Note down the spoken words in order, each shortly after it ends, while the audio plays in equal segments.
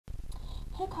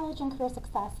Hey College and Career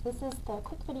Success, this is the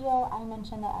quick video I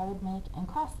mentioned that I would make in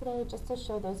class today just to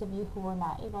show those of you who were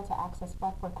not able to access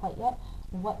Blackboard quite yet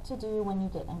what to do when you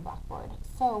get in Blackboard.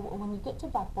 So when you get to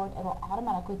Blackboard, it will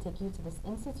automatically take you to this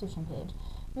institution page.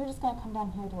 You're just going to come down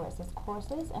here to where it says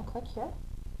courses and click here.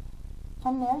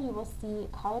 From there you will see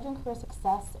College and Career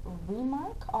Success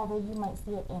Remark, although you might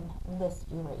see it in list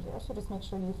view right here. So just make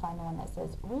sure you find the one that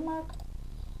says Remark.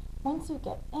 Once you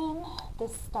get in,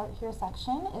 this Start Here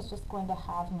section is just going to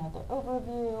have, the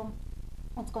overview.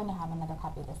 It's going to have another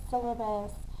copy of the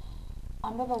syllabus.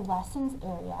 Under the lessons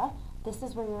area, this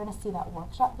is where you're going to see that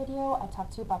workshop video. I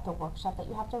talked to you about the workshop that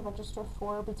you have to register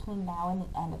for between now and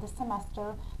the end of the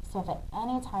semester. So if at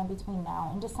any time between now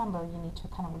and December you need to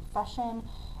kind of freshen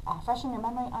your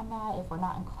memory on that, if we're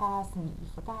not in class and you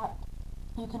forgot,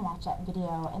 you can watch that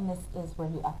video, and this is where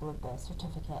you upload the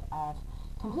certificate of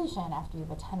completion after you've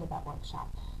attended that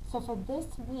workshop. So for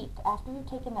this week, after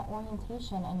you've taken that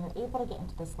orientation and you're able to get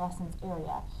into this lessons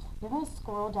area, you're going to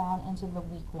scroll down into the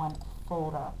week 1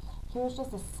 folder. Here's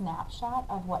just a snapshot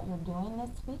of what you're doing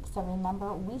this week. So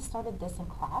remember, we started this in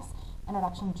class,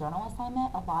 introduction journal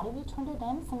assignment. A lot of you turned it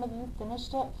in. Some of you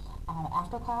finished it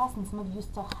after class, and some of you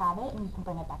still have it, and you can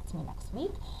bring it back to me next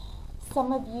week.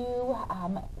 Some of you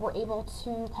were able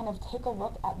to kind of take a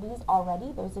look at these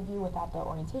already. Those of you without the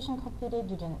orientation completed,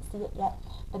 you didn't see it yet.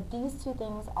 But these two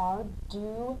things are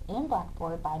due in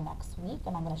Blackboard by next week,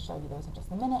 and I'm going to show you those in just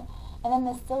a minute. And then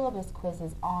the syllabus quiz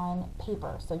is on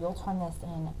paper, so you'll turn this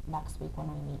in next week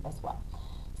when we meet as well.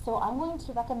 So I'm going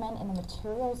to recommend in the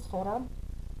materials folder,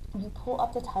 you pull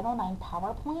up the Title IX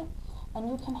PowerPoint, and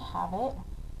you can have it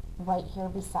right here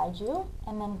beside you,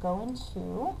 and then go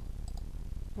into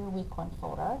your week 1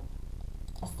 folder,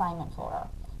 assignment folder.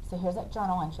 So here's that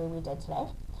journal entry we did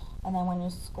today. And then when you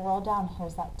scroll down,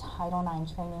 here's that Title IX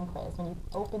training quiz. When you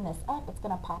open this up, it's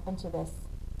going to pop into this,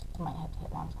 you might have to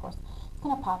hit launch course. It's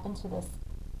going to pop into this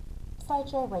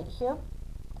slideshow right here.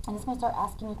 And it's going to start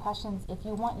asking you questions. If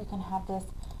you want, you can have this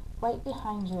right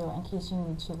behind you in case you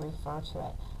need to refer to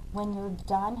it. When you're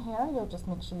done here, you'll just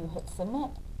make sure you hit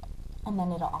submit, and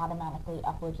then it'll automatically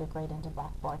upload your grade into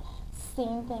Blackboard.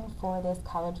 Same thing for this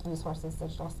College Resources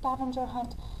Digital Scavenger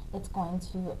Hunt. It's going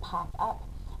to pop up,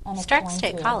 and it's Stark going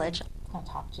State to, College. It's going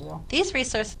to talk to you. These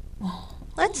resources.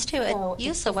 Let's do it. So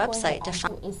Use the website to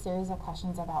find a series of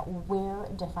questions about where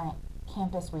different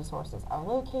campus resources are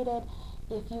located.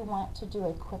 If you want to do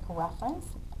a quick reference,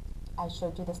 I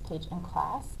showed you this page in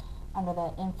class. Under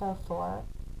the Info for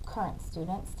Current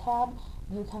Students tab,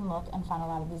 you can look and find a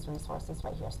lot of these resources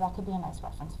right here. So that could be a nice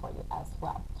reference for you as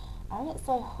well. Alright,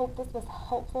 so I hope this was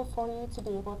helpful for you to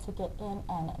be able to get in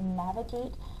and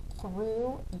navigate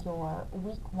through your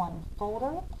week 1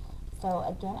 folder. So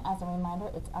again, as a reminder,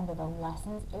 it's under the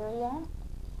lessons area,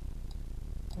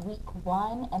 week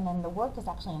 1, and then the work is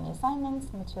actually in the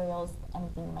assignments, materials,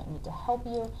 anything you might need to help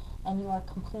you, and you are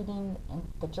completing in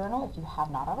the journal if you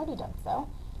have not already done so.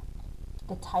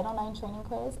 The Title IX training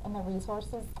quiz and the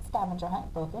resources scavenger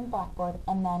hunt, both in Blackboard,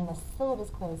 and then the syllabus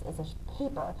quiz is a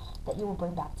paper that you will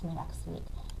bring back to me next week.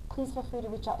 Please feel free to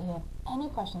reach out if you have any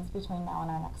questions between now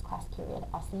and our next class period.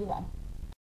 I'll see you then.